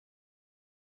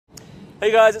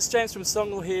Hey guys, it's James from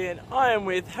Songl here, and I am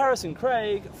with Harrison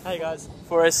Craig. Hey guys.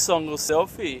 For a Songl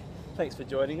Selfie. Thanks for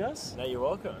joining us. No, you're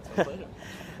welcome. It's my pleasure.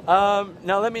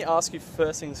 Now let me ask you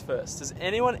first things first. Does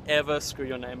anyone ever screw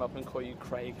your name up and call you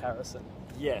Craig Harrison?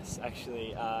 Yes,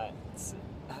 actually, it's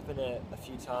happened a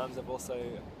few times. I've also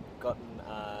gotten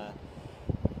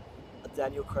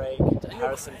Daniel Craig,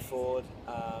 Harrison Craig. Ford,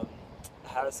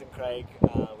 Harrison Craig,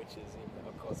 which is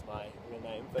of course my real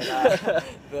name, but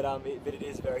it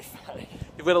is very funny.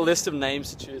 You've got a list of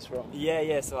names to choose from.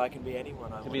 Yeah. So I can be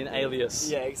anyone I want. Can be an alias.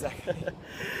 Yeah, exactly.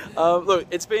 Look,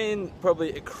 it's been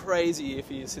probably a crazy year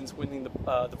for you since winning the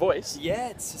Voice. Yeah,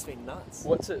 it's just been nuts.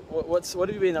 What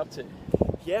have you been up to?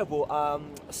 Yeah, well,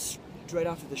 straight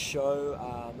after the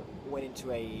show, went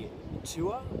into a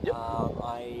tour. Yep.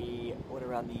 I went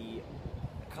around the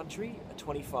country,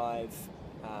 25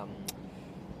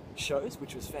 shows,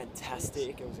 which was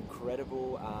fantastic. It was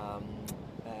incredible.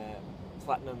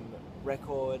 Platinum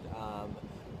record.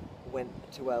 Went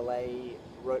to LA,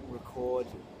 wrote and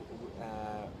recorded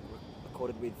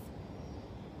with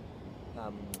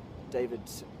David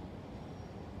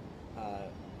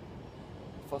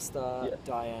Foster, yeah.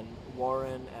 Diane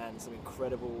Warren, and some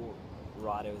incredible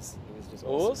writers. It was just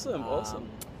Awesome. Awesome.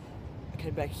 I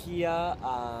came back here,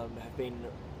 have been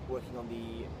working on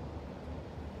the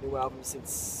new album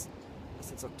since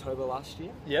October last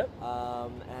year. Yep.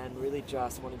 And really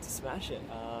just wanting to smash it.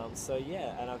 So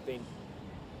yeah, and I've been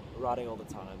writing all the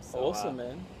time. So, Awesome,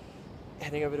 man.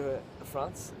 Heading over to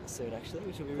France soon, actually,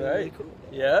 which will be Great. really cool.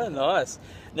 Yeah, nice.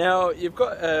 Now you've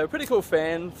got a pretty cool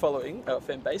fan following,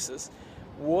 fan basis.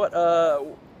 What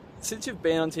since you've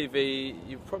been on TV,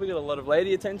 you've probably got a lot of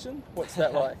lady attention. What's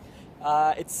that like?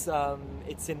 It's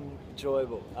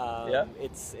enjoyable. Yeah.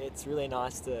 It's really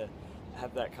nice to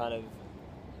have that kind of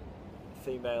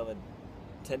female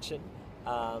attention.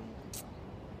 You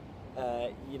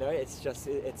know, it's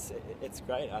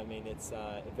great. I mean, it's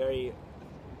very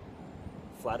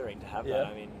flattering to have that.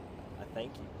 I mean, I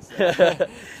thank you. So,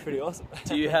 it's pretty awesome.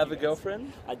 Do you have a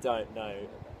girlfriend? I don't know.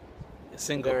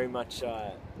 Single. Very much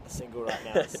single right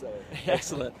now. So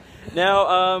Excellent.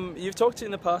 Now, you've talked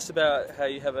in the past about how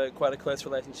you have quite a close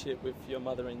relationship with your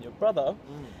mother and your brother.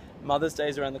 Mother's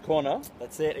Day's around the corner.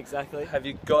 That's it, exactly. Have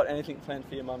you got anything planned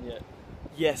for your mum yet?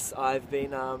 Yes, I've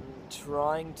been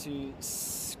trying to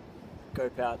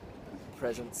scope out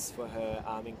presents for her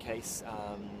in case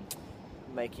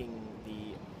making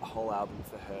the whole album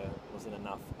for her wasn't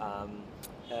enough.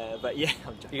 But yeah,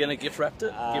 I'm joking. You're gonna gift wrap it?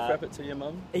 Gift wrap it to your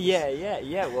mum?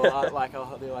 Yeah. Well,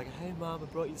 I'll be like, hey mum, I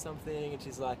brought you something, and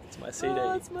she's like, it's my CD.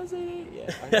 Oh, it's my CD. Yeah,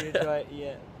 I hope you enjoy it.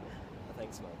 Yeah,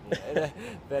 thanks mum.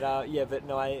 Yeah. but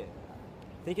no, I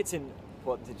think it's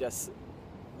important to just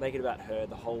make it about her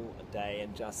the whole day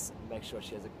and just make sure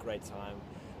she has a great time,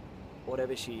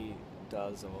 whatever she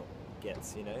does or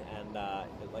gets, you know, and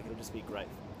it'll just be great.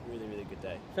 Really, really good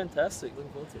day. Fantastic.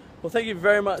 Looking forward to it. Well, thank you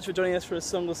very much for joining us for a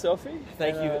Songl Selfie.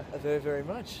 Thank you very, very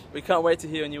much. We can't wait to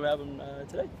hear your new album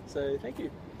today, so thank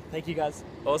you. Thank you guys.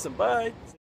 Awesome, bye.